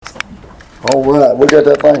All right, we got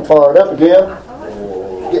that thing fired up again.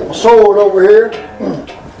 Get my sword over here.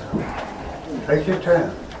 Take your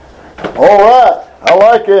time. All right, I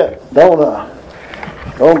like it. Don't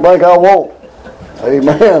think I won't.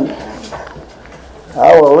 Amen.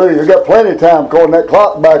 Hallelujah. You got plenty of time according to that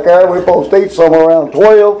clock back there. We're supposed to eat somewhere around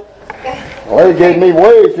 12. Well, they gave me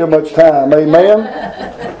way too much time. Amen.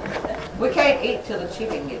 We can't eat till the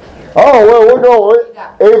chicken gets here. Oh, well, we're going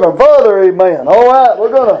even further, amen. All right,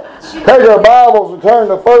 we're going to take our Bibles and turn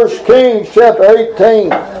to 1 Kings chapter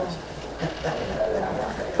 18.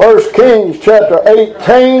 1 Kings chapter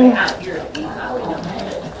 18.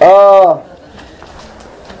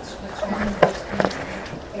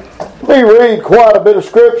 We read quite a bit of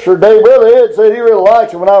Scripture today. Brother Ed said he really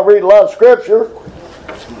likes it when I read a lot of Scripture.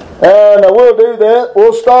 And we'll do that.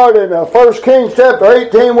 We'll start in 1 Kings chapter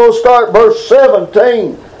 18. We'll start verse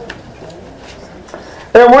 17.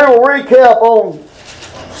 And we will recap on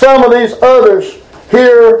some of these others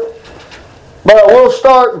here. But we'll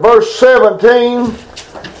start in verse 17.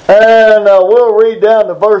 And we'll read down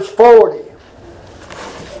to verse 40.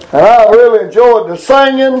 And I really enjoyed the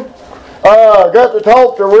singing. Got to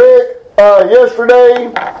talk to Rick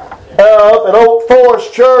yesterday up at Oak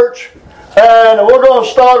Forest Church. And we're going to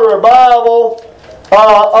start a revival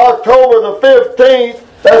October the 15th.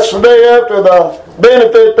 That's the day after the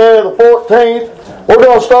benefit there, the 14th. We're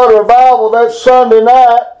going to start a revival that Sunday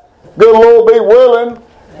night. Good Lord be willing.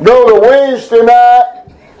 Go to Wednesday night.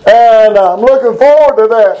 And I'm looking forward to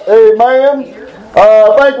that. Amen.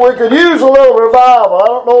 I think we could use a little revival. I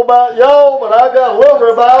don't know about y'all, but I got a little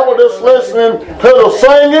revival just listening to the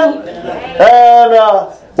singing. And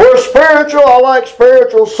we're spiritual. I like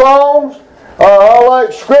spiritual songs. I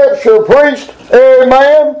like Scripture preached.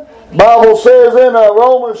 Amen. Bible says in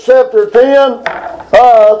Romans chapter 10,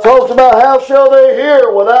 talks about how shall they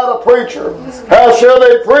hear without a preacher? How shall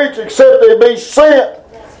they preach except they be sent?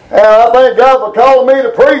 And I thank God for calling me to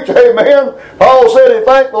preach. Amen. Paul said he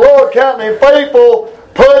thanked the Lord, counting him faithful,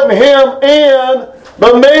 putting him in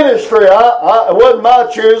the ministry. It wasn't my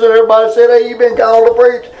choosing. Everybody said, hey, you've been called to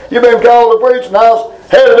preach. You've been called to preach. And I was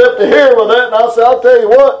headed up to here with that. And I said, I'll tell you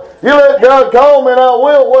what, you let God call me and I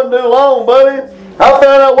will. It wasn't too long, buddy. I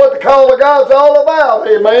found out what the call of God's all about.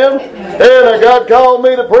 Amen. And God called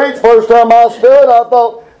me to preach. First time I stood, I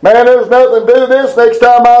thought, man, there's nothing to do this. Next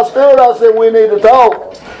time I stood, I said, we need to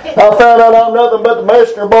talk. I found out I'm nothing but the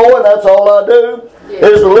messenger boy, and that's all I do,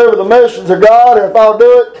 is deliver the message of God. And if I'll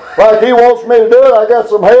do it like He wants me to do it, I got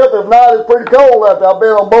some help. If not, it's pretty cold out there. I've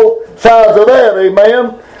been on both sides of that.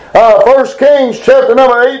 Amen. 1 Kings chapter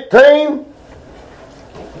number 18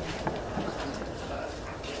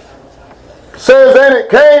 says, and it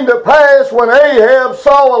came to pass when Ahab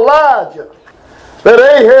saw Elijah, that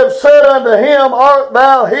Ahab said unto him, art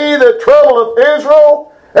thou he that troubleth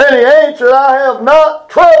Israel? And he answered, I have not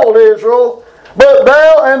troubled Israel, but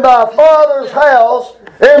thou and thy father's house,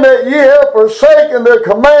 in that ye have forsaken the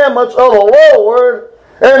commandments of the Lord,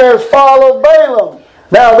 and has followed Balaam.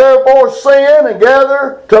 Now therefore send and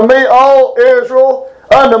gather to me all Israel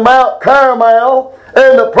unto Mount Carmel,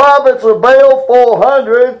 and the prophets of Baal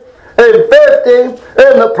 450,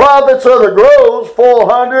 and the prophets of the groves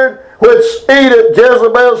 400, which eat at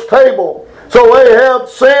Jezebel's table. So Ahab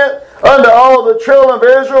sent unto all the children of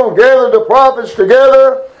Israel, and gathered the prophets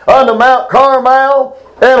together unto Mount Carmel.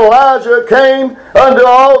 And Elijah came unto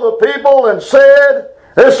all the people and said,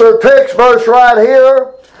 this is our text verse right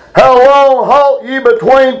here, how long halt ye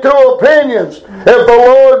between two opinions? If the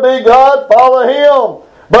Lord be God, follow Him.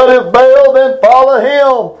 But if Baal, then follow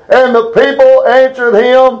him. And the people answered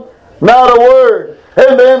him not a word.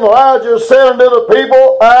 And then Elijah said unto the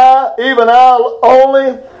people, I, even I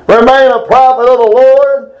only, remain a prophet of the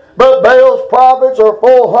Lord, but Baal's prophets are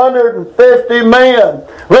 450 men.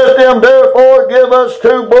 Let them therefore give us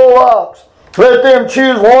 2 bullocks. Let them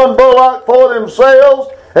choose 1 bullock for themselves,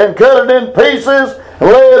 and cut it in pieces, and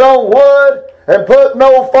lay it on wood, and put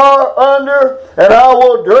no fire under, and I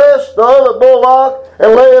will dress the other bullock,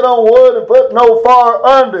 and lay it on wood, and put no fire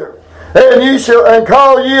under. And ye shall, and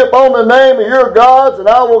call ye upon the name of your gods, and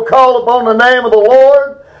I will call upon the name of the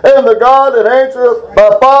Lord, and the God that answereth by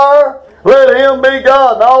fire, let him be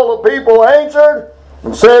God. And all the people answered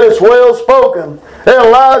and said, it's well spoken. And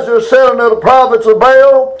Elijah said unto the prophets of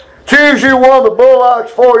Baal, choose you 1 of the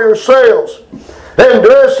bullocks for yourselves, and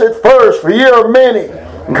dress it first, for ye are many,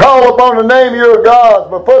 and call upon the name of your gods,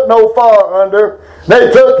 but put no fire under.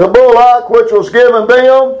 They took the bullock which was given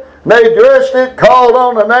them, and they dressed it, called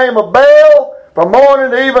on the name of Baal, from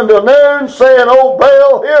morning even to noon, saying, O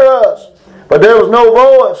Baal, hear us. But there was no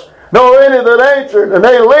voice. nor any that answered. And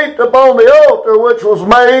they leaped upon the altar which was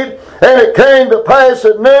made. And it came to pass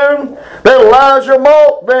at noon that Elijah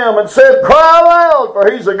mocked them and said, Cry aloud,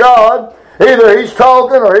 for he's a god. Either he's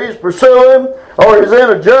talking, or he's pursuing, or he's in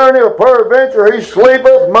a journey, or peradventure he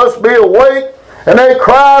sleepeth, must be awake. And they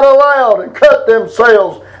cried aloud and cut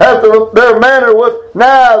themselves after their manner with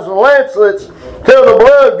knives and lancets, till the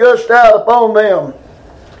blood gushed out upon them.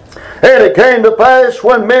 And it came to pass,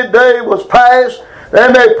 when midday was past,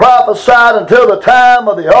 and they prophesied until the time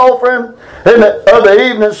of the offering and of the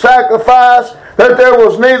evening sacrifice, that there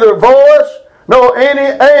was neither voice, nor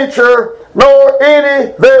any answer, nor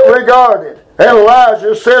any that regarded. And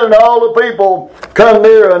Elijah said unto all the people, Come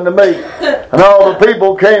near unto me. And all the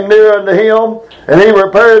people came near unto him, and he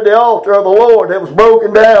repaired the altar of the Lord that was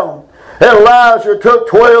broken down. And Elijah took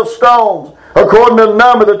 12 stones, according to the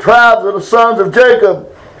number of the tribes of the sons of Jacob,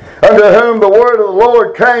 unto whom the word of the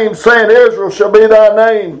Lord came, saying, Israel shall be thy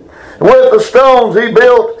name. And with the stones he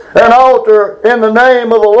built an altar in the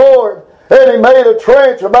name of the Lord. And he made a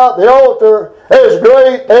trench about the altar as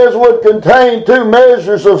great as would contain 2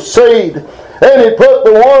 measures of seed. And he put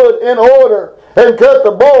the wood in order, and cut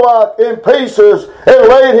the bullock in pieces, and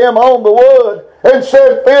laid him on the wood, and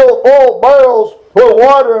said, Fill 4 barrels with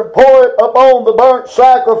water, and pour it upon the burnt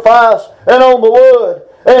sacrifice and on the wood.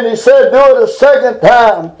 And he said, Do it a second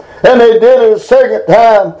time. And they did it a second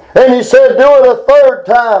time. And he said, Do it a third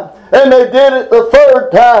time. And they did it the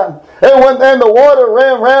third time. And then the water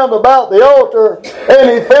ran round about the altar,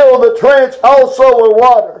 and he filled the trench also with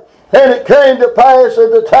water. And it came to pass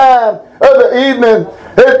at the time of the evening,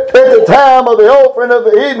 at the time of the offering of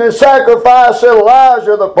the evening sacrifice, that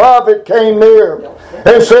Elijah the prophet came near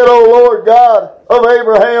and said, O Lord God of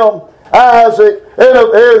Abraham, Isaac, and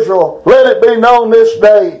of Israel, let it be known this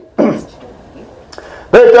day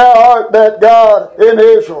that thou art that God in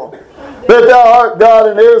Israel, that thou art God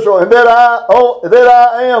in Israel, and that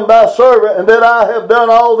I am thy servant, and that I have done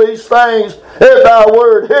all these things at thy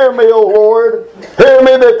word. Hear me, O Lord. Hear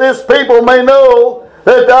me, that this people may know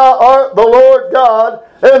that thou art the Lord God,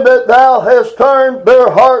 and that thou hast turned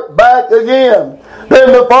their heart back again.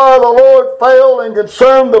 Then the fire of the Lord fell and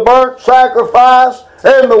consumed the burnt sacrifice,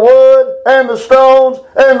 and the wood, and the stones,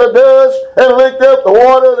 and the dust, and licked up the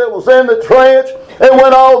water that was in the trench. And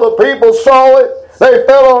when all the people saw it, they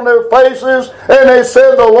fell on their faces, and they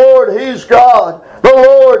said, The Lord, He's God. The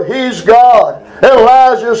Lord, He's God. And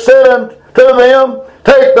Elijah said unto them,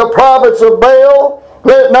 Take the prophets of Baal,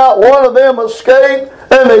 let not one of them escape.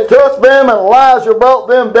 And they took them, and Elijah brought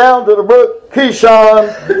them down to the brook Kishon,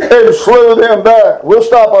 and slew them there. We'll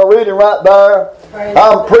stop our reading right there.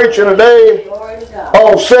 I'm preaching today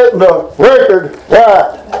on setting the record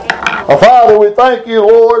right. Father, we thank you,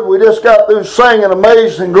 Lord. We just got through singing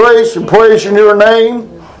Amazing Grace and praising your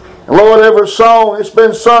name. And Lord, every song that's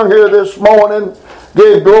been sung here this morning,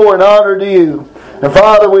 give glory and honor to you. And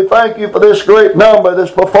Father, we thank you for this great number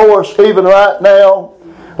that's before us even right now.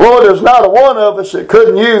 Lord, there's not a one of us that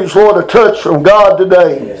couldn't use, Lord, a touch from God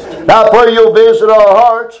today. I pray you'll visit our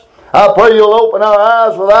hearts. I pray you'll open our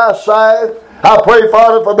eyes with eyesight. I pray,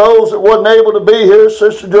 Father, for those that wasn't able to be here.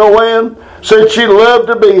 Sister Joanne said she'd love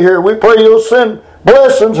to be here. We pray you'll send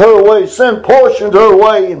blessings her way, send portions her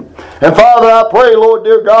way. And Father, I pray, Lord,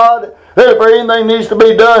 dear God, that if anything needs to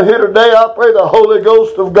be done here today, I pray the Holy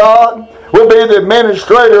Ghost of God will be the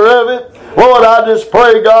administrator of it. Lord, I just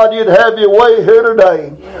pray, God, you'd have your way here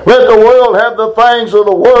today. Let the world have the things of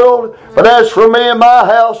the world. But as for me and my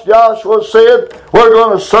house, Joshua said, we're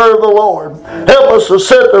going to serve the Lord. Help us to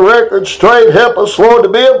set the record straight. Help us, Lord, to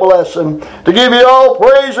be a blessing. To give you all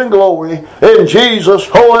praise and glory. In Jesus'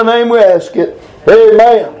 holy name we ask it.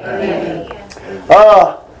 Amen.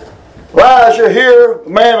 Elijah here,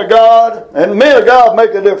 man of God, and men of God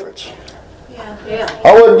make a difference.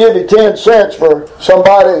 I wouldn't give you 10 cents for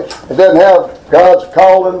somebody that doesn't have God's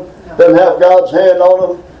calling, doesn't have God's hand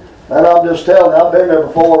on them. And I'm just telling you, I've been there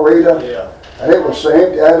before, Rita. And it was so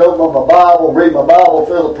empty. I had to open my Bible, read my Bible,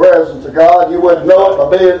 feel the presence of God. You wouldn't know it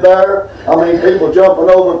by being there. I mean, people jumping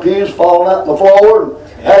over pews, falling out on the floor,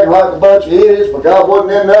 and acting like a bunch of idiots, but God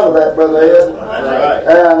wasn't in none of that, Brother Ed. Right.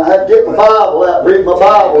 And I had to get my Bible out, read my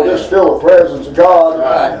Bible, just feel the presence of God.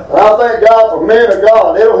 Right. And I thank God for men of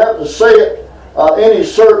God. They don't have to say it any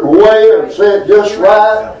certain way or say it just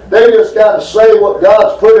right. They just got to say what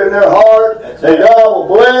God's put in their heart, and God will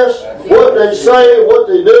bless what they say, what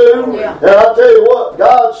they do. And I tell you what,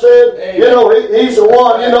 God said, you know, He's the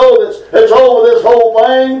one, you know, that's over this whole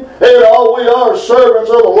thing. And all we are servants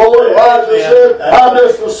of the Lord. Elijah said, I'm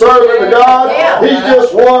just a servant of God. He's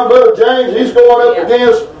just one, Brother James. He's going up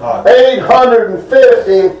against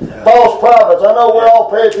 850 false prophets. I know we all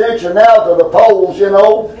pay attention now to the polls, you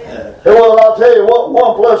know. Well, I'll tell you what,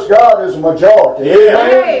 one plus God is a majority.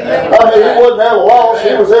 Amen. I mean, he wasn't at a loss,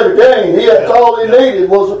 he was at a gain. All he needed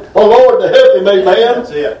was the Lord to help him, amen.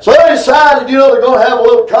 So they decided, they're going to have a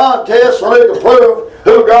little contest so they could prove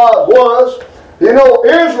who God was.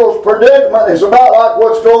 Israel's predicament is about like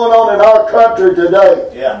what's going on in our country today.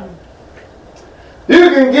 Yeah. You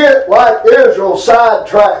can get like Israel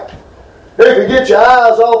sidetracked. If you get your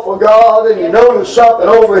eyes off of God and you notice something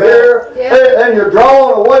over here and you're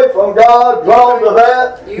drawn away from God, drawn to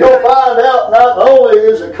that, you'll find out not only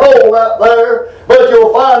is it cold out there, but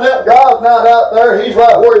you'll find out God's not out there. He's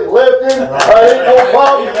right where He left Him. Ain't no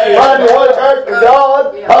problem finding your way back to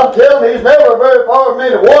God. I'm telling you, He's never very far from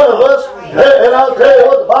any one of us. And I'll tell you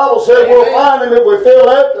what the Bible said, we'll find Him if we feel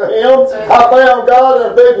after Him. I found God in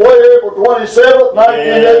a big way April 27th,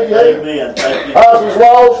 1988. I was as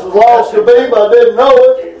lost to be, but I didn't know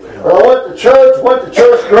it. But I went to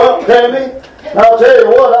church drunk, Tammy. And I'll tell you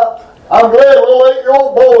what, I'm glad a little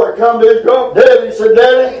 8-year-old boy come to his drunk daddy. He said,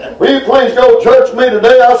 Daddy, will you please go to church with me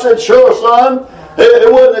today? I said, sure, son.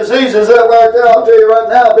 It wasn't as easy as that right there. I'll tell you right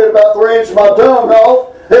now, I bit about 3 inches of my tongue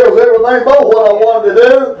off. It was everything but what I wanted to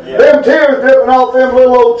do. Yeah. Them tears dripping off them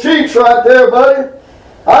little old cheeks right there, buddy.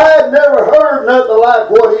 I had never heard nothing like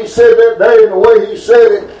what he said that day and the way he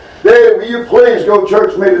said it. Daddy, will you please go to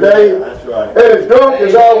church with me today? That's right. And as drunk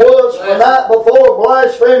as I was the night before,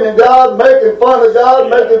 blaspheming God, making fun of God,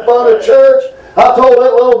 making fun of church, I told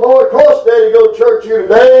that little boy, of course, Daddy, go to church with you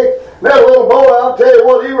today. And that little boy, I'll tell you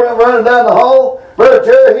what, he ran running down the hall. Brother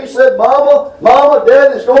Jerry, he said, Mama,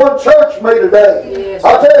 Daddy's going to church with me today. Yes.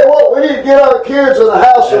 I'll tell you what, we need to get our kids in the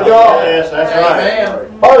house of God. Yes, that's right.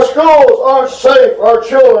 Our schools aren't safe for our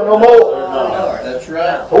children no more. That's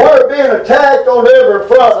right. We're being attacked on every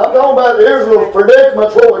front. I'm talking about the Israel's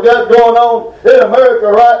predicaments, what we got going on in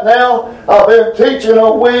America right now. I've been teaching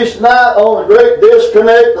on Wednesday night on the great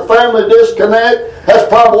disconnect, the family disconnect. That's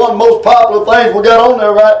probably one of the most popular things we got on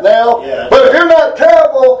there right now. Yeah. But if you're not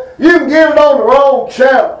careful, you can get it on the wrong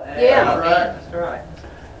channel. Yeah, that's right.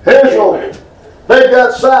 Israel, they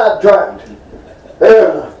got sidetracked.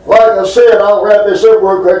 And like I said, I'll wrap this up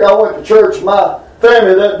real quick. I went to church with my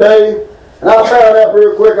family that day, and I found out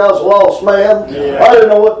real quick I was a lost man. Yeah. I didn't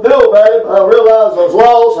know what to do about it, but I realized I was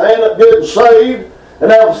lost. I ended up getting saved. And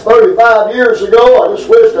that was 35 years ago. I just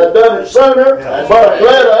wished I'd done it sooner. But I'm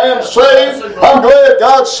glad I am saved. I'm glad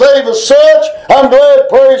God saved us such. I'm glad,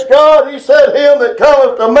 praise God, He said, Him that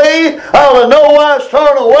cometh to me, I will in no wise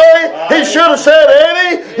turn away. He should have said,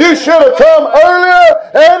 Eddie, you should have come earlier.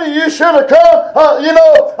 Eddie, you should have come,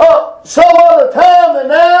 some other time than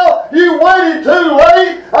now. You waited too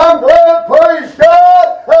late. I'm glad, praise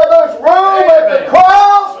God, there's room at the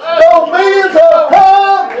cross. Those millions have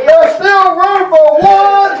come. There's still room for one.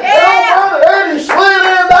 Brother Eddie slid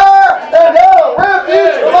in there and got a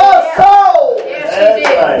refuge for my soul. Yes, he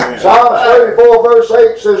did. Psalms 34 verse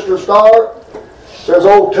 8, Sister Star, says,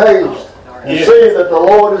 oh, taste and see that the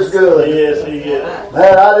Lord is good. Yes, He is.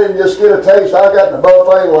 Man, I didn't just get a taste. I got in the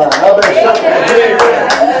buffet line. I've been stuck in the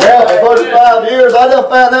Jesus now for 35 years. I done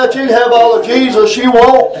found out you can have all the Jesus you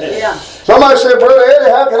want. Yeah. Somebody said, Brother Eddie,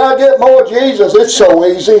 how can I get more Jesus? It's so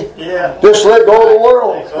easy. Yeah. Just let go of the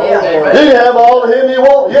world. Yeah. You can have all of Him you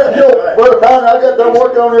want. Brother Donnie, I got done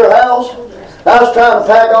working on your house. I was trying to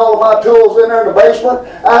pack all of my tools in there in the basement.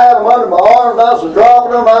 I had them under my arms. I was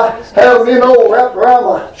dropping them. I had them, wrapped around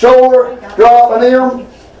my shoulder, dropping them.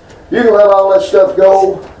 You can let all that stuff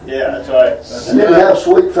go. Yeah, that's right. And then have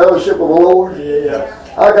sweet fellowship with the Lord. Yeah.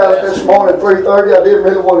 I got up this morning at 3:30. I didn't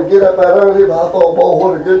really want to get up that early, but I thought, boy,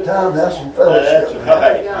 what a good time to have some fellowship. That's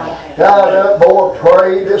right. Got up, boy,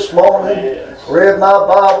 prayed this morning. Read my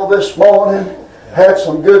Bible this morning. Had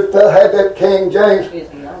some good had that King James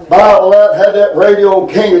Bible out, had that radio on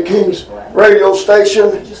King of Kings radio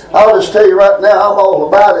station. I'll just tell you right now, I'm all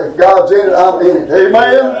about it. If God's in it, I'm in it.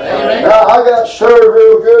 Amen? Now, I got served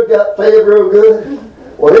real good, got fed real good.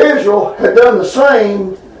 Well, Israel had done the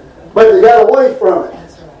same, but they got away from it.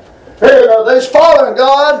 And they's following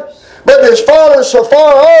God, but they's following so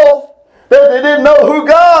far off that they didn't know who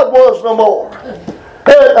God was no more.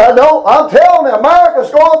 I'm telling you, America's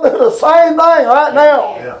going through the same thing right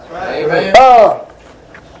now. Amen.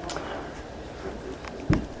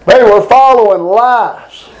 They were following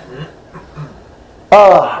lies.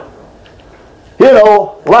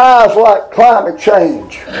 Lies like climate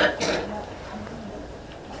change.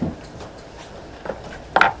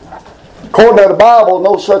 According to the Bible,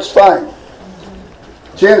 no such thing.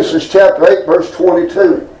 Genesis chapter 8, verse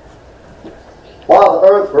 22. While the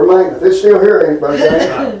earth remaineth. It's still here, anybody?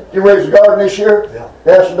 You raised a garden this year? Yeah.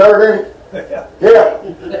 Have some dirt in it? Yeah.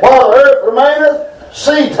 While the earth remaineth,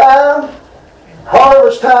 seed time,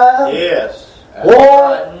 harvest time, Yes.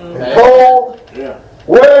 warm and cold, Yeah.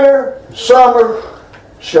 winter, summer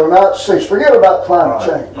shall not cease. Forget about climate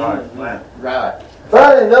change. Right.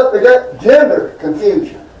 Funny enough, they got gender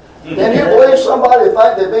confusion. Can you believe somebody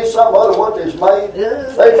think they'd be something other than what they's made?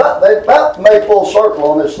 They about made full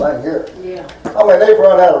circle on this thing here. Yeah. I mean, they've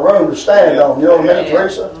run out of room to stand on. You know what I mean,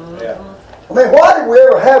 Teresa? Yeah. I mean, why did we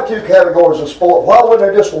ever have two categories of sport? Why wasn't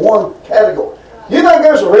there just one category? You think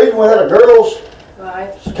there's a reason we had a girls'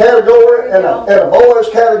 Right. category and a boys'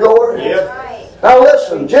 category? Yep. Now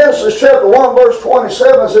listen, Genesis chapter 1 verse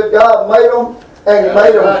 27 said God made them and He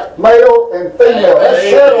made them male and female. That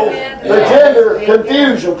settled the gender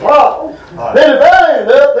confusion problem. Then if that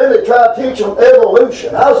ended up, then they tried to teach them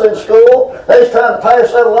evolution. I was in school, they was trying to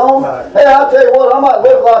pass that along. Hey, I'll tell you what, I might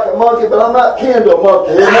look like a monkey, but I'm not kin to a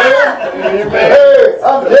monkey. Amen? Hey,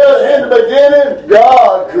 I'm telling you, in the beginning,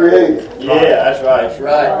 God created. Yeah, that's right. That's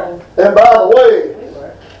right. And by the way,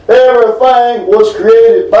 everything was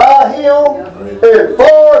created by Him and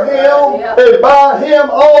for Him, and by Him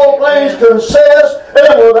all things consist,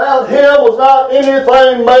 and without Him was not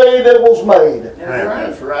anything made that was made.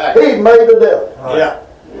 That's right. He made the devil. Yeah.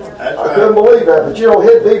 That's I couldn't right. believe that, but you know,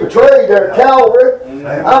 he'd be betrayed there at Calvary.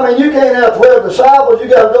 I mean, you can't have 12 disciples. You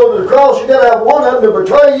got to go to the cross. You got to have one of them to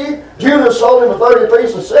betray you. Judas sold him for 30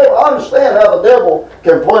 pieces of silver. I understand how the devil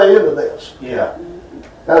can play into this. Yeah.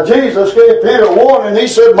 Now Jesus gave Peter a warning. He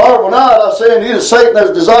said, "Marvel not, I say unto you that Satan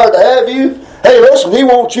has desired to have you." Hey, listen, he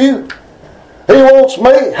wants you. He wants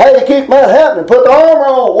me. How do you keep that happening? Put the armor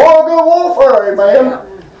on. War good warfare, amen.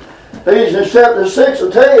 Ephesians chapter 6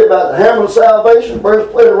 will tell you about the helmet of salvation,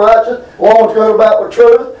 breastplate of righteousness, loins girded about with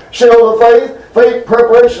truth, shield of faith, feet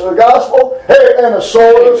preparation of the gospel, and the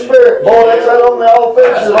sword of the Spirit. Boy, that's that on the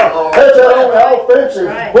offensive. That's that on the offensive,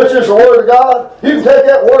 which is the Word of God. You can take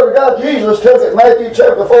that Word of God. Jesus took it in Matthew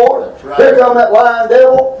chapter 4. Here come that lying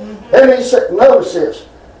devil. And he said, notice this,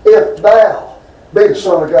 if thou be the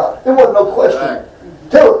Son of God. There wasn't no question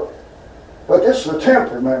to it. But this is a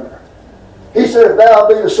temper, remember. He said, if thou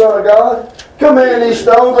be the Son of God, command these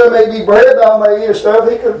stones, they may be bread, thou may eat of stuff.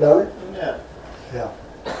 He could have done it. Yeah.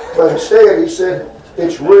 But instead, he said,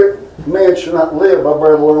 it's written, man should not live by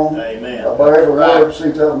bread alone, Amen. but by every word that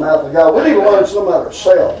proceeds out of the mouth of God. We need to learn something about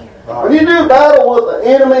ourselves. When you do battle with the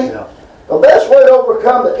enemy, the best way to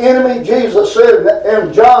overcome the enemy, Jesus said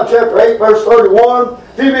in John chapter 8, verse 31,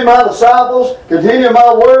 if you be my disciples, continue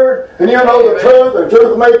my word, and you know the truth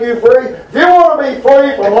will make you free. If you want to be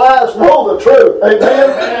free from lies, know the truth.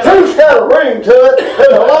 Amen? Truth's got a ring to it.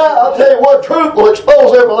 And the lie, I'll tell you what, truth will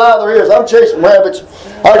expose every lie there is. I'm chasing rabbits.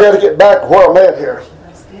 I got to get back to where I'm at here.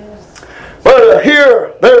 But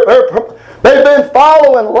here, they've been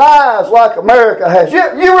following lies like America has. You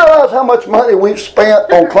realize how much money we've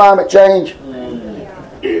spent on climate change?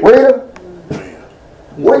 Rita?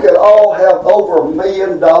 We could all have over $1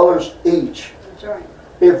 million each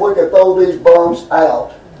if we could throw these bums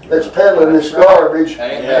out that's peddling this garbage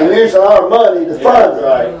and using our money to fund it.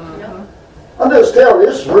 I'm just telling you,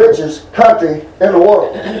 this is the richest country in the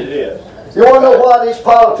world. It is. You want to know why these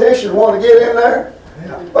politicians want to get in there?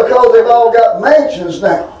 Because they've all got mansions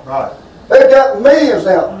now. They've got millions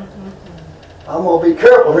now. I'm going to be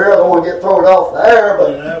careful here. I don't want to get thrown off the air,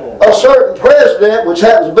 but a certain president, which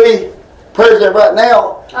happens to be president right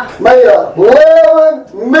now, made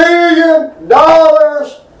 $11 million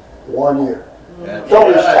 1 year.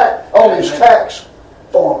 On his tax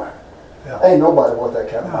format. Ain't nobody worth that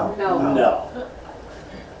kind of money. No.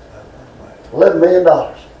 $11 million.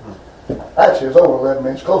 Actually, it's over 11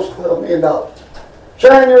 million. It's close to $12 million.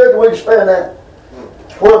 Shane, you reckon we can spend that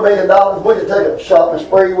 $12 million? We could take a shopping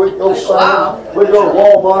spree. We could go somewhere. We could go to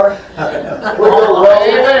Walmart. We could go to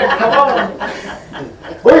Walmart. Come on.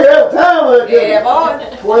 We could have time with it. Yeah, boy.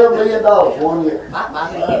 $12 million 1 year.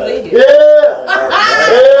 Yeah.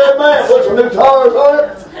 Yeah, man. Put some new tires on it.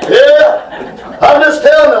 Yeah. I'm just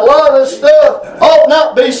telling you, a lot of this stuff ought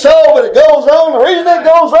not be so, but it goes on. The reason it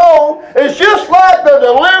goes on is just like the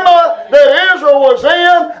dilemma that Israel was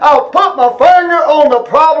in. I'll put my finger on the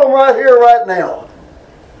problem right here, right now.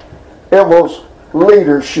 It was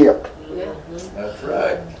leadership. That's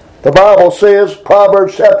right. The Bible says,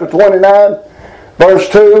 Proverbs chapter 29, verse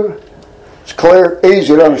 2, it's clear,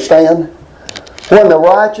 easy to understand. When the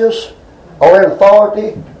righteous are in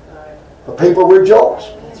authority, the people rejoice.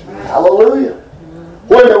 Hallelujah.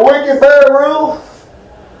 When the wicked bear rule,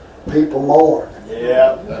 people mourn.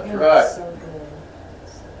 Yeah, that's right.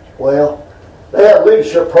 Well, they had a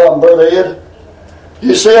leadership problem, Brother Ed.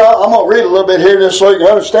 You see, I'm going to read a little bit here just so you can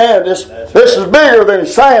understand this. This is bigger than it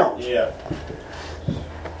sounds. Yeah.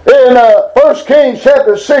 In 1 Kings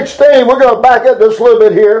chapter 16, we're going to back up just a little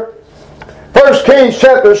bit here. 1 Kings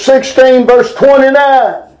chapter 16, verse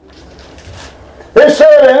 29. It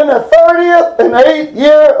said, in the 30th and 8th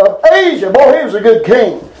year of Asa, boy, he was a good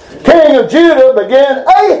king. King of Judah began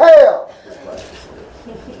Ahab,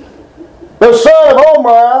 the son of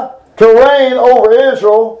Omri, to reign over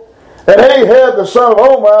Israel. And Ahab, the son of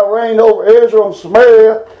Omri, reigned over Israel and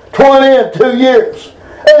Samaria 22 years.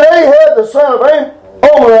 And Ahab, the son of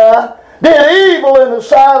Omri, did evil in the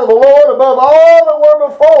sight of the Lord above all that were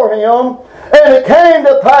before him. And it came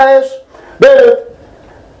to pass that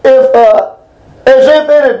as if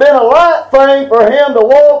it had been a light thing for him to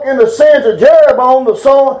walk in the sins of Jeroboam, the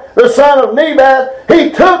son of Nebat, he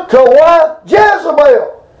took to wife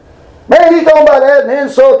Jezebel. Man, he's talking about adding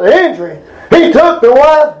insult to injury. He took to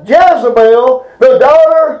wife Jezebel, the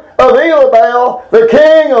daughter of Elabel, the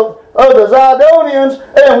king of the Zidonians,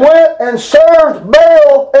 and went and served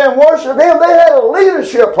Baal and worshipped him. They had a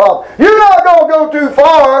leadership problem. You're not going to go too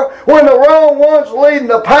far when the wrong one's leading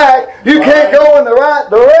the pack. You can't go in the right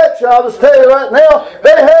direction. I'll just tell you right now,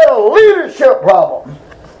 they had a leadership problem.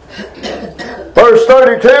 Verse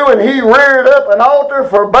 32, and he reared up an altar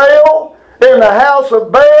for Baal in the house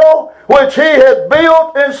of Baal, which he had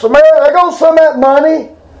built in Samaria. There goes some of that money.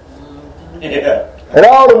 Yeah. It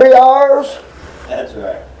ought to be ours. That's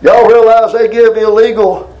right. Y'all realize they give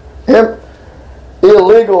illegal immigrants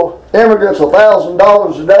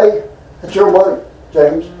 $1,000 a day? That's your money,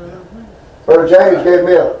 James. Brother James gave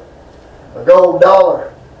me a gold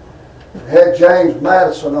dollar. It had James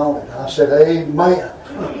Madison on it. I said, amen.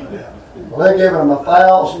 Well, they're giving them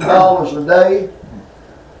 $1,000 a day.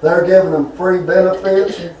 They're giving them free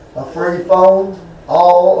benefits, a free phone,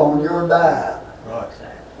 all on your dime. Right.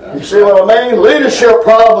 You see what I mean? Leadership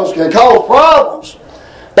problems can cause problems.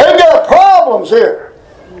 They've got problems here.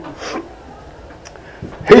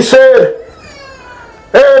 He said,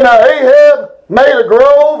 and Ahab made a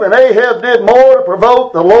grove, and Ahab did more to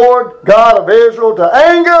provoke the Lord God of Israel to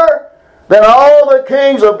anger than all the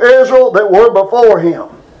kings of Israel that were before him.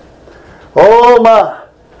 Oh my.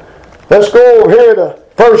 Let's go over here to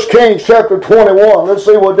 1 Kings chapter 21. Let's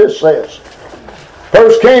see what this says.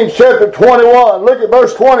 1 Kings chapter 21. Look at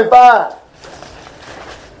verse 25.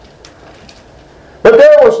 But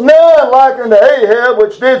there was none like unto Ahab,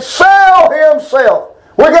 which did sell himself.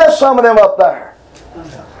 We got some of them up there.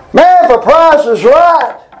 Man, if the price is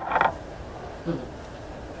right,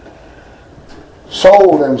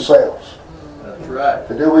 sold themselves. That's right.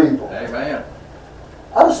 To do evil. Amen.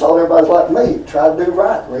 I just thought everybody's like me. Try to do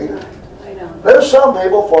right, reader. There's some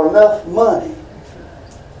people for enough money,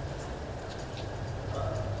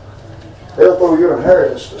 they'll throw your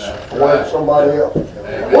inheritance away to somebody else.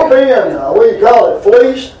 We're being, what do you call it,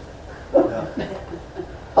 fleeced?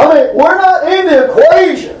 I mean, we're not in the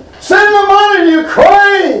equation. Send the money to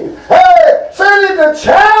Ukraine. Hey, send it to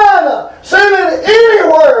China. Send it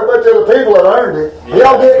anywhere but to the people that earned it.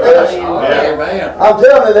 Y'all get this? Amen. I'm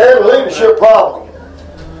telling you, they had a leadership problem.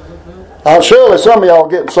 Surely some of y'all are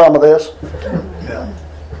getting some of this.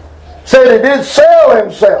 Said he did sell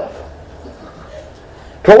himself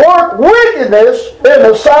to work wickedness in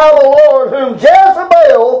the sight of the Lord, whom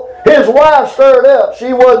Jezebel, his wife, stirred up.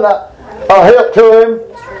 She wasn't a help to him.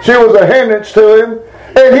 She was a hindrance to him.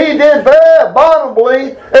 And he did very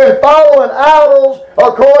abominably in following idols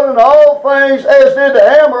according to all things, as did the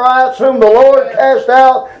Amorites, whom the Lord cast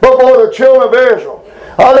out before the children of Israel.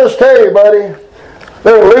 I'll just tell you, buddy,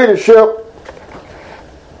 their leadership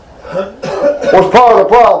was part of the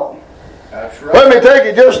problem. That's right. Let me take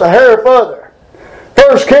it just a hair further.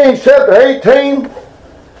 1 Kings chapter 18,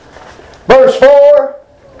 verse 4.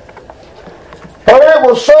 For it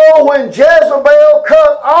was so when Jezebel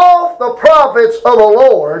cut off the prophets of the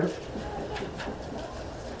Lord.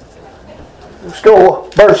 Let's go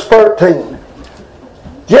verse 13.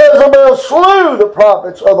 Jezebel slew the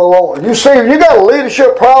prophets of the Lord. You see, you got a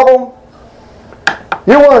leadership problem.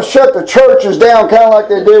 You want to shut the churches down kind of like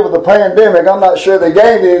they did with the pandemic. I'm not sure they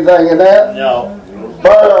gained anything in that. No.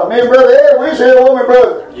 But me and Brother Ed, we was here with my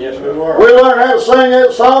brother. Yes, we were. We learned how to sing that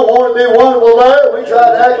song, Won't It Be Wonderful Day? We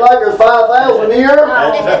tried to act like there's 5,000 here. But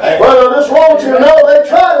I just want you to know, they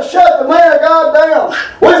tried to shut the man of God down.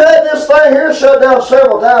 We've had this thing here shut down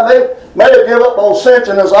several times. They may have given up on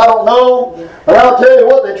sensing us, I don't know. But I'll tell you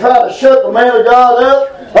what, they tried to shut the man of God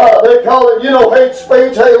up. They call it, hate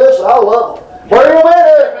speech. Hey, listen, I love them. Bring them in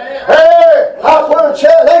here. Hey, I put a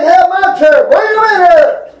chair. They can have my chair. Bring them in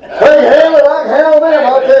here. They can handle it. I can handle them.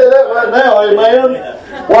 I'll tell you that right now. Amen.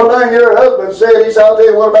 One thing your husband said, he said, I'll tell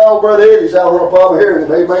you what about old Brother Eddie. He said, I don't have a problem hearing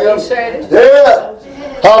it. Amen. Yeah.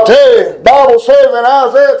 I'll tell you. The Bible says in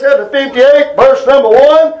Isaiah chapter 58, verse number 1,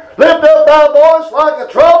 lift up thy voice like a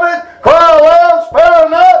trumpet, cry aloud, spare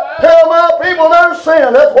not, tell my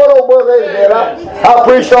Amen. That's what old Brother Eddie did. I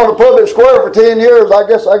preached on the public square for 10 years. I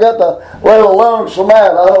guess I got to let alone some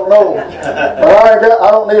that. I don't know. But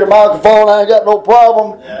I don't need a microphone. I ain't got no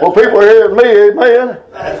problem. Well, people are hearing me. Amen.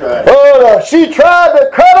 That's right. But she tried to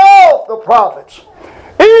cut off the prophets.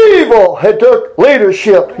 Evil had took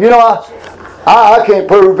leadership. You know, I can't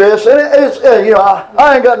prove this. And it's you know,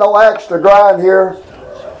 I ain't got no axe to grind here.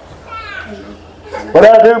 But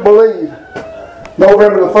I do believe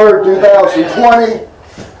November the 3rd, 2020,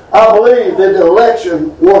 I believe that the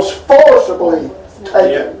election was forcibly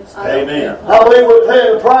taken. Amen. I believe we're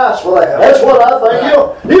paying the price for that. That's what I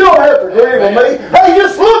think. You don't have to agree with me. Hey,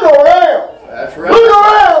 just look around. That's right. Look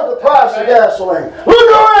around the price of gasoline.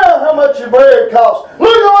 Look around how much your bread costs.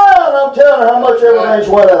 Look around, I'm telling you how much everything's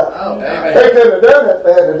went up. Amen. They couldn't have done it if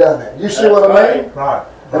they hadn't done it. You see what I mean? Right.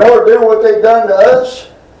 In order to do what they've done to us,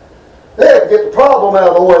 they had to get the problem out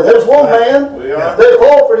of the way. There's one man, they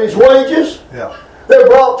forfeited his wages. Yeah. They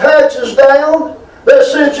brought taxes down. They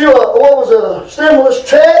sent you a stimulus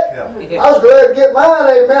check. Yeah. I was glad to get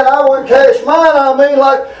mine, amen. I wouldn't cash mine. I mean,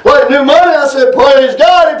 like new money. I said, praise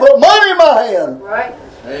God, He put money in my hand. Right.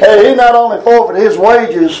 Hey, He not only forfeited his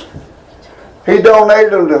wages, He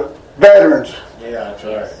donated them to veterans. Yeah, that's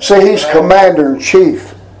right. See, He's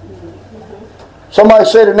commander-in-chief. Somebody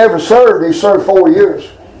said He never served. He served 4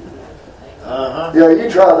 years. Uh-huh. Yeah, you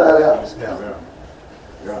try that out.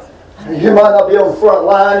 Yeah. You might not be on the front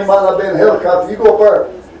line. You might not be in a helicopter. You go up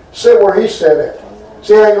there, sit where he sat at.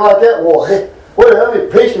 See how you like that war? Hey, what the hell? He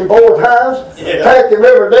impeached him 4 times. Yeah. Attacked him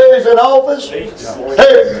every day he's in office. Hey,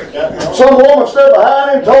 some woman stood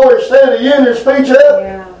behind him, told her to stand the Union speech up.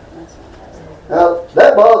 Yeah. Now,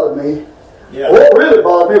 that bothered me. Yeah. What really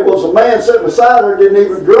bothered me was a man sitting beside her didn't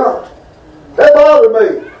even grunt. That bothered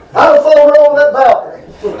me. I'd have thrown her over that balcony.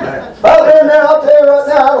 If I'd been there, I'll tell you right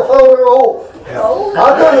now, I'd have thrown her over.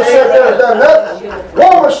 I couldn't have sat there and done nothing.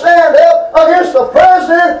 Woman stand up against the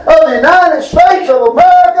President of the United States of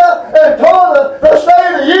America and told the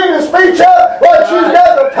State of the Union speech up like she's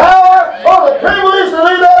got the power or the privilege to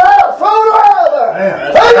leave that out. Throw her out of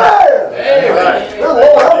there. Amen. Good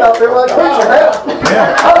Lord, I'm not feeling like preaching now.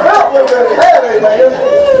 I felt we really had anything.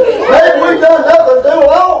 Maybe we've done nothing too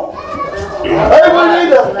long. Maybe we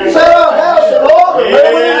need to set our house in order. Maybe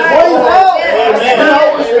we need to clean out. You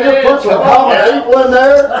know, we should just put some common people in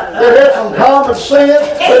there that have some common sense.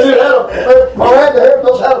 They do Miranda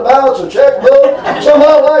knows how to balance a checkbook.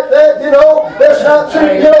 Somebody like that, you know, that's not too,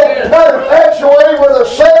 you know, not infatuated with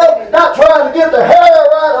herself, not trying to get the hair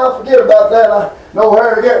right. I forget about that. No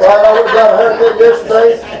hair to get right. I went and got a haircut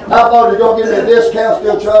yesterday. I thought he was going to give me a discount,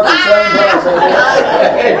 still charging the same price.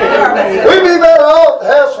 We'd be better off to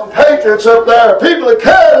have some patriots up there, people that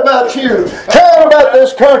cared about you, cared about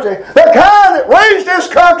this country, the kind that raised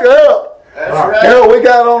this country up. That's right. You know, we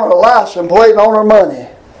got on our license plate and on our money.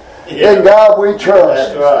 Yeah. In God we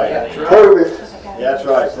trust. That's right. That's right. Prove it. That's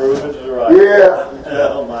right. Prove it to the right. Yeah.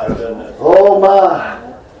 Oh my goodness. Oh my.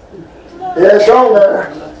 Yeah, it's on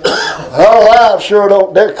there. Our lives sure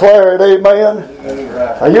don't declare it, amen.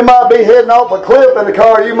 You might be heading off a cliff in the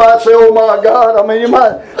car. You might say, oh my God. I mean, you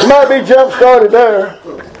might be jump started there.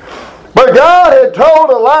 But God had told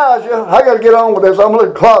Elijah, I got to get on with this. I'm going to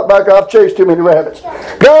let the clock back. I've chased too many rabbits.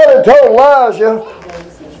 God had told Elijah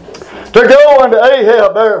to go unto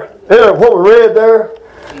Ahab there. What we read there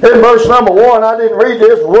in verse number 1. I didn't read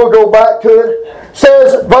this, but we'll go back to it. It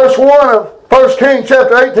says, verse 1 of 1 Kings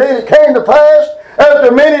chapter 18, it came to pass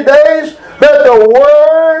after many days that the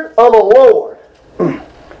word of the Lord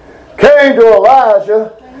came to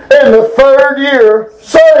Elijah in the 3rd year,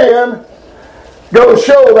 saying, go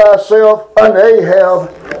show thyself unto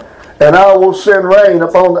Ahab, and I will send rain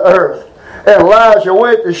upon the earth. And Elijah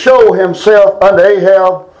went to show himself unto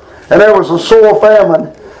Ahab, and there was a sore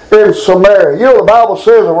famine in Samaria. You know, the Bible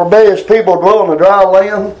says a rebellious people dwell in the dry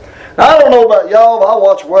land. Now, I don't know about y'all, but I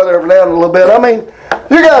watch the weather every now and a little bit. I mean,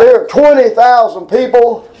 you got here 20,000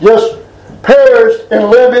 people just perished in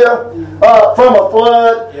Libya from a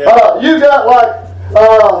flood. Yeah. You got like,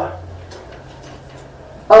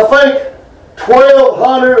 I think,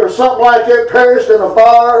 1,200 or something like that perished in a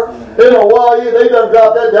fire in Hawaii. They done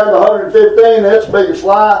dropped that down to 115. That's the biggest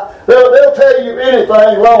lie. They'll tell you anything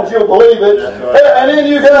as long as you'll believe it. Right. And then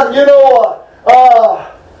you got, you know,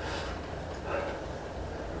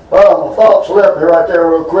 my thoughts left me right there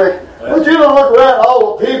real quick. But you don't look around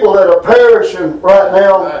all the people that are perishing right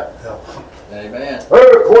now. Amen.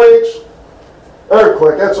 Earthquake,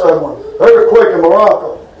 that's the other one. Earthquake in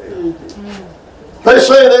Morocco. They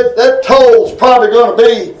say that toll's probably going to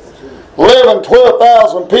be 11,000,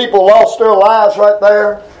 12,000 people lost their lives right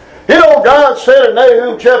there. You know, God said in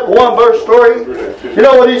Nahum chapter 1 verse 3, you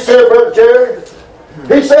know what He said, Brother Jerry?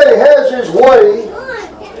 He said He has His way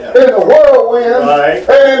in the whirlwind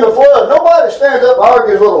and in the flood. Nobody stands up and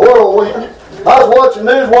argues with a whirlwind. I was watching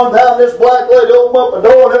news one time, this black lady opened up a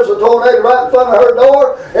door and there was a tornado right in front of her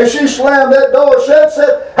door, and she slammed that door shut and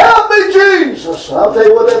said, "Help me, Jesus!" And I'll tell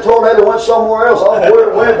you what, that tornado went somewhere else. I don't know where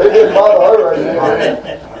it went, but it didn't bother her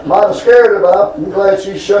anymore. Might have scared her, but I'm glad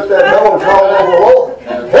she shut that door and called over the Lord.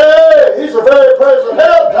 Hey, He's a very present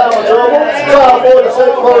help, time of trouble. Psalm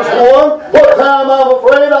 46, verse 1. What time I'm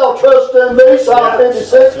afraid, I'll trust in Thee. Psalm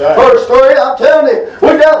 56, verse 3. I'm telling you,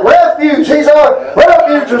 we got refuge. He's our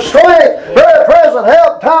refuge and strength. Very present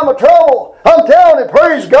help, time of trouble. I'm telling you,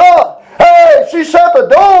 praise God. Hey, she shut the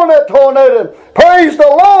door on that tornado. Praise the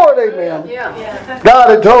Lord, amen. God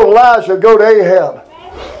had told Elijah to go to Ahab.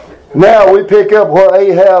 Now we pick up where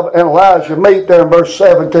Ahab and Elijah meet there in verse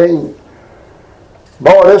 17.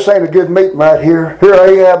 Boy, this ain't a good meeting right here. Here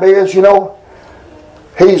Ahab is, you know.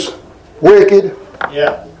 He's wicked,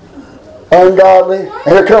 ungodly.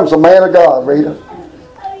 And here comes the man of God, Rita.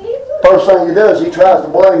 First thing he does, he tries to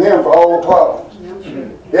blame him for all the problems.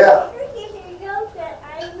 Yeah.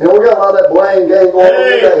 And we got a lot of that blame game going on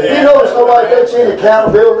today. You notice nobody takes any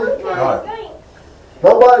accountability?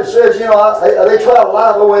 Nobody says, you know, they try to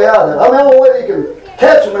lie their way out of it. I mean, the only way you can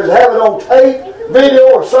catch them is have it on tape, video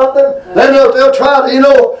or something. Then they'll try to, you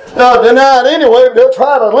know, deny it anyway, but they'll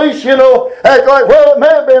try to at least, you know, act like, well, it may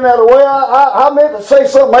have been that way. I meant to say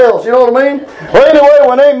something else, you know what I mean? Well, anyway,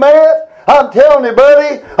 when they met, I'm telling you,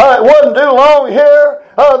 buddy, it wasn't too long here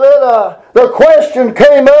that the question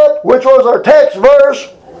came up, which was our text verse,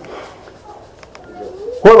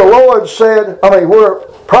 where the Lord said, where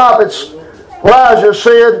prophets, Elijah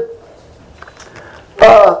said,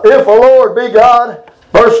 if the Lord be God,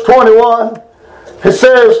 verse 21, it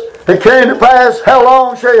says, it came to pass, how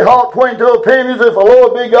long shall you halt between two opinions? If the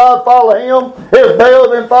Lord be God, follow Him. If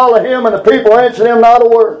Baal, then follow him. And the people answered him not a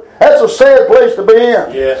word. That's a sad place to be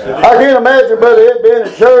in. Yes, I can't imagine, brother, it being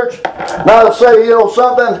in church, now to say, you know,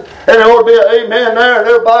 something, and there would be an amen there, and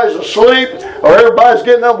everybody's asleep, or everybody's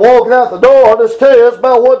getting up walking out the door. I'll just tell you, that's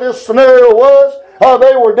about what this scenario was.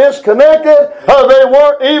 They were disconnected. They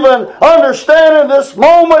weren't even understanding this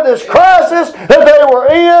moment, this crisis that they were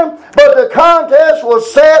in. But the contest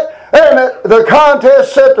was set, and the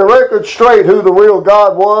contest set the record straight who the real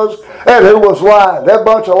God was and who was lying. That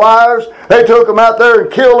bunch of liars, they took him out there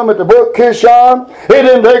and killed him at the brook Kishon. It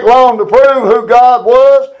didn't take long to prove who God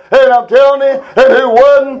was. And I'm telling you, and who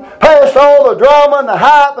wasn't, past all the drama and the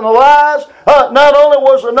hype and the lies. Not only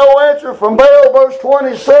was there no answer from Baal, verse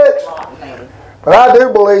 26, but I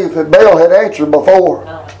do believe that Baal had answered before.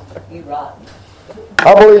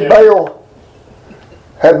 I believe Baal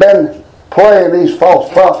had been playing these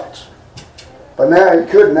false prophets. But now he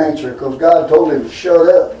couldn't answer because God told him to shut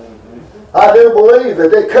up. I do believe that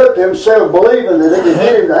they cut themselves believing that they could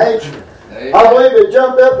get him to answer. I believe they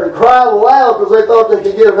jumped up and cried aloud because they thought they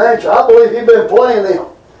could get an answer. I believe he'd been playing them.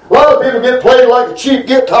 A lot of people get played like a cheap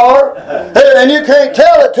guitar, and you can't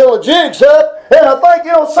tell it till the jig's up. And I think,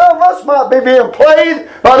 you know, some of us might be being played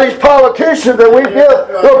by these politicians that we give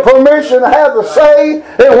the permission to have the say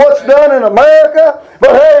in what's done in America.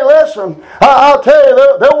 But hey, listen, I'll tell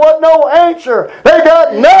you, there wasn't no answer. They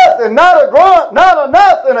got nothing, not a grunt, not a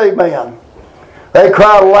nothing, amen. They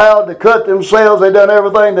cried aloud, they cut themselves, they done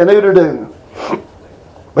everything they knew to do.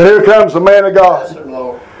 But here comes the man of God.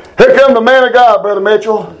 Here comes the man of God, Brother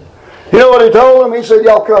Mitchell. You know what he told them? He said,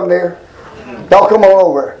 y'all come there. Y'all come on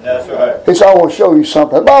over. That's right. He said, I want to show you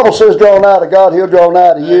something. The Bible says, draw nigh to God, He'll draw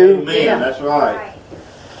nigh to you. Amen. That's right.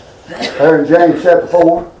 There in James chapter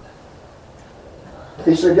 4.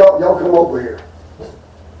 He said, y'all come over here.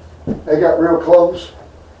 They got real close.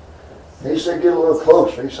 He said, get a little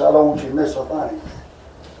closer. He said, I don't want you to miss a thing.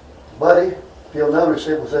 Buddy, if you'll notice,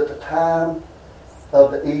 it was at the time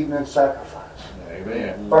of the evening sacrifice.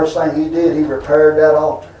 Amen. First thing he did, he repaired that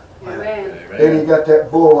altar. Amen. Then he got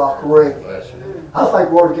that bullock ready. I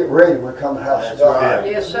think we ought to get ready when we come to the house of God.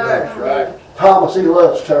 Right. Yes, sir. That's right. Thomas, he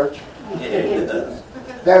loves church.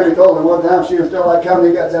 Daddy told him one time she was still like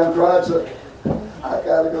coming, he got down and cried, said, I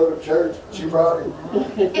got to go to church. She brought him.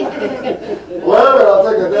 Love it, I'll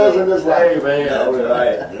take a dozen this life. Amen. All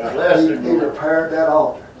right. He repaired that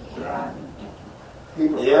altar. He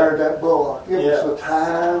prepared that bullock. It was the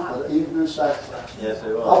time of the evening sacrifice. Yes, it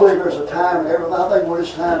I was. believe there's a time in everything. I think when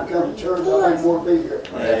it's time to come to church, I think more to be here.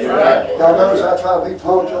 Yeah, you're right. Y'all notice I try to be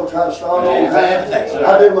punctual, try to start on time.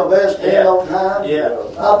 I do my best to end on time. Yeah.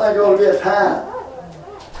 I think there ought to be a time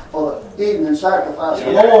for the evening sacrifice,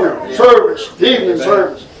 the morning service, the evening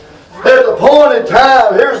service. At the appointed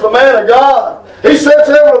time, here's the man of God. He sets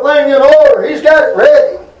everything in order. He's got it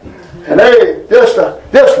ready. And hey, just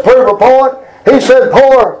to prove a point, He said,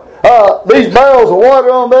 pour these barrels of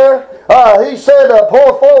water on there. He said,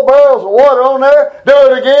 pour 4 barrels of water on there. Do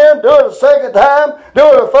it again. Do it a second time. Do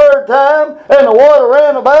it a third time. And the water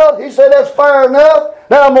ran about. He said, that's fair enough.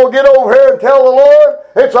 Now I'm going to get over here and tell the Lord.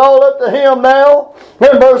 It's all up to Him now.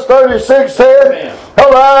 Then verse 36 said,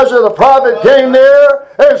 Elijah the prophet came near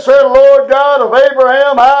and said, Lord God of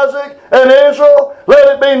Abraham, Isaac, and Israel,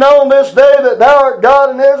 let it be known this day that thou art God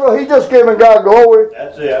in Israel. He's just giving God glory.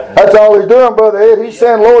 That's it. That's all he's doing, Brother Ed. He's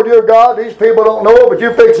saying, Lord, you're God. These people don't know it, but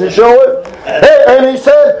you're fixing to show it. And he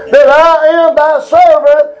said, that I am thy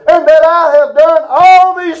servant, and that I have done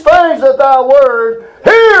all these things at thy word.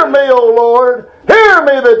 Hear me, O Lord. Hear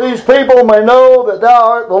me, that these people may know that thou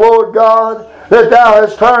art the Lord God, that thou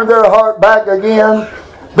hast turned their heart back again.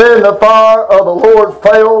 Then the fire of the Lord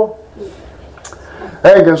fell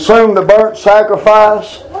and consumed the burnt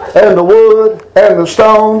sacrifice, and the wood, and the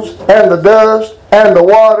stones, and the dust, and the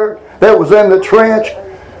water that was in the trench.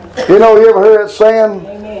 You know, you ever heard it saying,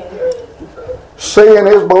 seeing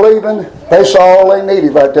is believing? They saw all they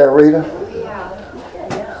needed right there, Rita.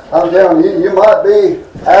 I'm telling you, you might be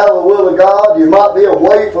out of the will of God, you might be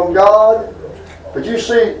away from God, but you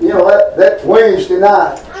see, you know, that Wednesday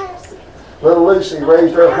night, little Lucy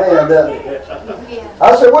raised her hand up.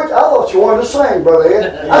 I said, I thought you wanted to sing, Brother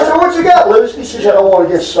Ed. I said, what you got, Lucy? She said, I want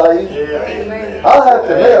to get saved. I'll have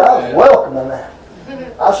to admit, I was welcoming that.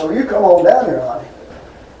 I said, well, you come on down here, honey.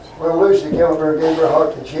 Well, Lucy came up there and gave her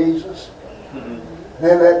heart to Jesus. And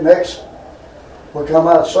then that next, we come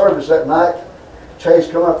out of service that night,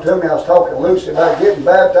 Chase come up to me. I was talking to Lucy about getting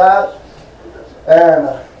baptized.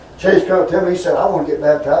 And Chase come up to me. He said, I want to get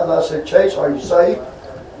baptized. I said, Chase, are you saved?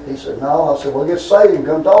 He said, no. I said, well, get saved and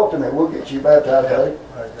come talk to me. We'll get you baptized, buddy.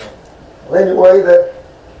 Well, anyway, that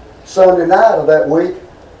Sunday night of that week,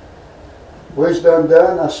 we was done.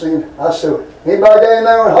 I said, anybody down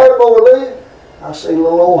there in hurt before we leave? I seen a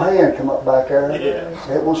little old hand come up back there.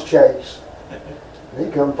 It was Chase. He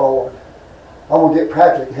come forward. I'm going to get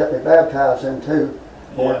Patrick to help me baptize them too.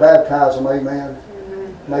 When we baptize them, amen.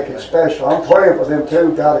 Make it special. I'm praying for them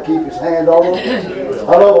too. God to keep His hand on them.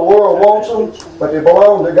 I know the world wants them, but they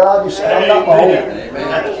belong to God. You say, I'm not my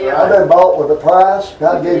own. I've been bought with a price.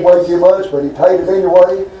 God gave way too much, but He paid it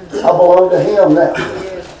anyway. I belong to Him now.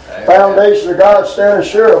 Foundation of God standing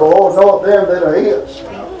sure. The Lord knoweth them that are His.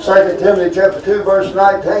 2 Timothy chapter 2, verse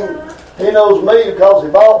 19. He knows me because He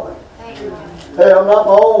bought me. Hey, I'm not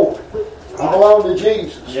my own. I belong to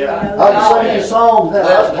Jesus. I can sing His songs now.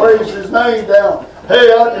 I can praise His name down.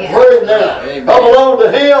 Hey, I can pray now. I belong to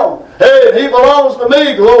Him. Hey, He belongs to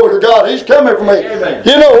me. Glory to God. He's coming for me.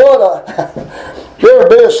 You know what? You ever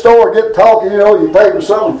be at a store, get talking, you know, you pay for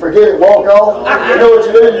something, forget it, walk off. You know what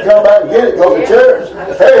you do? You come back and get it because it's yours.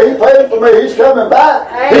 Hey, He paid for me. He's coming back.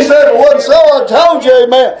 He said it wasn't so. I told you,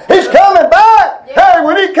 amen. He's coming back. Hey,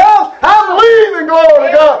 when He comes, I'm leaving,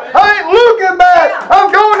 glory to God. I ain't looking back.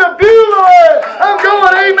 I'm going to Beulah. I'm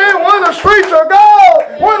going, amen, where the streets are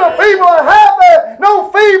God, where the people are happy.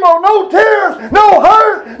 No feeble, no tears, no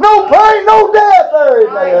hurt, no pain, no death.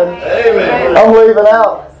 Amen. Amen. I'm leaving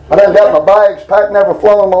out. I done got my bags packed, never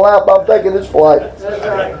flown in my lap. I'm taking this flight.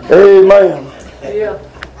 Amen.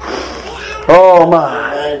 Oh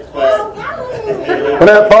my. When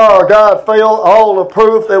that fire of God fell, all the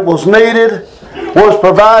proof that was needed was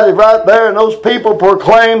provided right there, and those people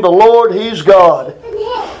proclaimed the Lord, He's God.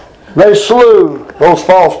 They slew those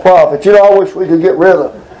false prophets. You know, I wish we could get rid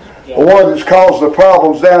of the one that's caused the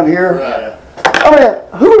problems down here. I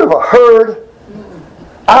mean, who ever heard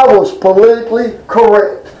I was politically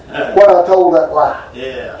correct when I told that lie?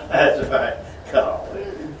 Yeah, that's right.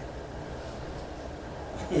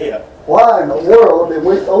 Yeah. Why in the world did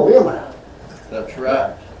we throw him out? That's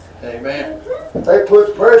right. Amen. They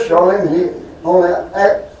put pressure on him, and the only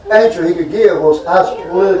answer he could give was, I was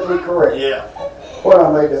politically correct. Yeah. When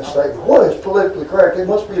I made that statement, what is politically correct? It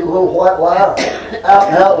must be a little white lie, out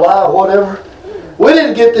and out lie, or whatever. We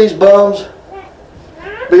didn't get these bums.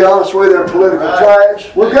 Be honest with you, they're political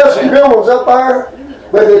trash. We've got some good ones up there,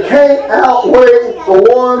 but they can't outweigh the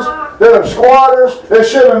ones that are squatters that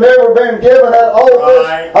should have never been given that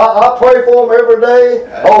office. I pray for them every day.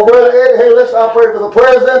 Oh, Brother Eddie, hey, listen, I pray for the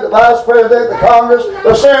President, the Vice President, the Congress,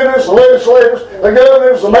 the Senators, the legislators, the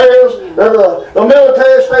governors, the mayors, the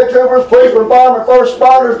military, state troopers, policemen, firemen, first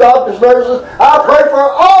responders, doctors, nurses. I pray for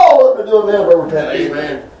all of them to do them every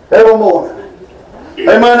day. Every morning.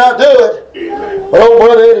 They may not do it, but old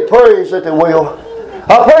Brother Eddie prays that they will.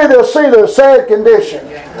 I pray they'll see their sad condition.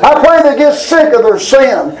 I pray they get sick of their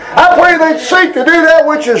sin. I pray they seek to do that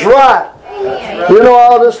which is right. You know,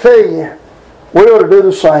 I'll just tell you, we ought to do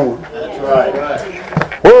the same. That's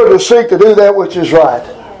right. We ought to seek to do that which is right.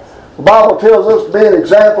 The Bible tells us to be an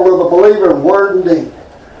example of the believer in word and deed.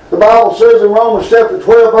 The Bible says in Romans chapter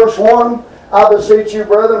 12, verse 1, I beseech you,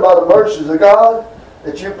 brethren, by the mercies of God,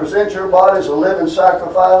 that you present your bodies a living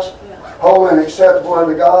sacrifice, holy and acceptable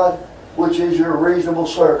unto God, which is your reasonable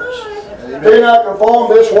service. Amen. Be not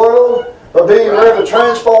conformed to this world, but being rather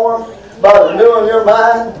transformed by the renewing of your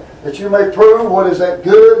mind, that you may prove what is that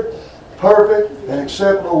good, perfect, and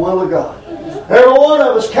acceptable will of God. Every one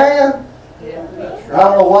of us can. I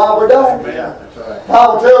don't know why we don't. The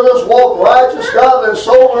Bible tells us walk righteous, godly, and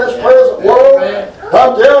soul in this present world.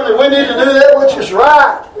 I'm telling you, we need to do that which is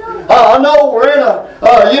right. I know we're in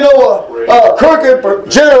a crooked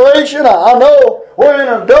generation. I know we're in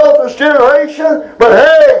an adulterous generation. But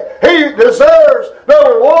hey, he deserves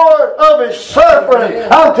the reward of his suffering.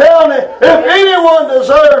 I'm telling you, if anyone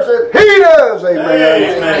deserves it, he does.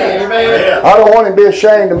 Amen. Amen. I don't want him to be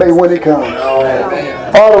ashamed of me when he comes.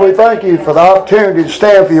 Amen. Father, we thank you for the opportunity to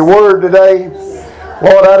stand for your word today.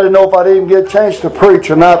 Lord, I didn't know if I'd even get a chance to preach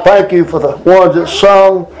or not. Thank you for the ones that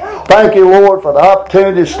sung. Thank you, Lord, for the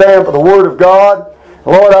opportunity to stand for the Word of God.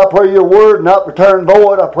 Lord, I pray your Word not return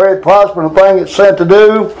void. I pray it prosper in the thing it's sent to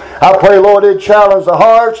do. I pray, Lord, it challenge the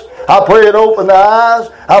hearts. I pray it open the eyes.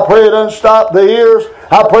 I pray it unstop the ears.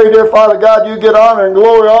 I pray, dear Father God, you get honor and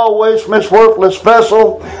glory always from this worthless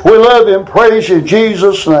vessel. We love you and praise you in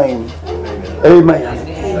Jesus' name. Amen.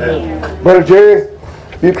 Amen. Brother Jerry,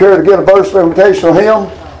 you care to get a verse of invitational hymn?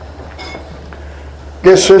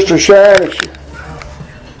 Get Sister Sharon if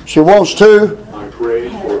she wants to. I pray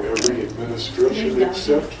for every administration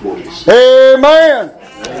except for his. Amen.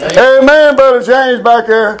 Amen, Brother James back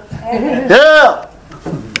there. Yeah.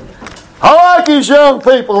 I like these young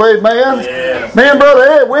people, amen. Yeah. Me and Brother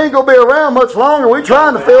Ed, we ain't going to be around much longer. We're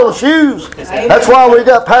trying to fill the shoes. That's why we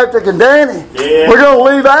got Patrick and Danny. Yeah. We're going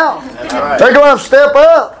to leave out. Right. They're going to have to step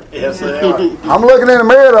up. Yes, they are. I'm looking in the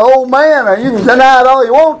mirror at the old man. And you can deny it all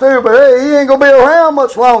you want to, but hey, he ain't going to be around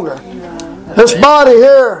much longer. This body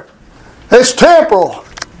here, it's temporal.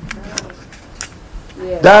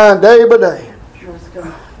 Dying day by day.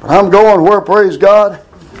 But I'm going where, praise God,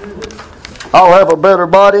 I'll have a better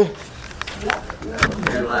body,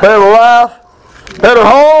 better life, better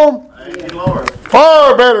home,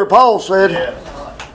 far better, Paul said.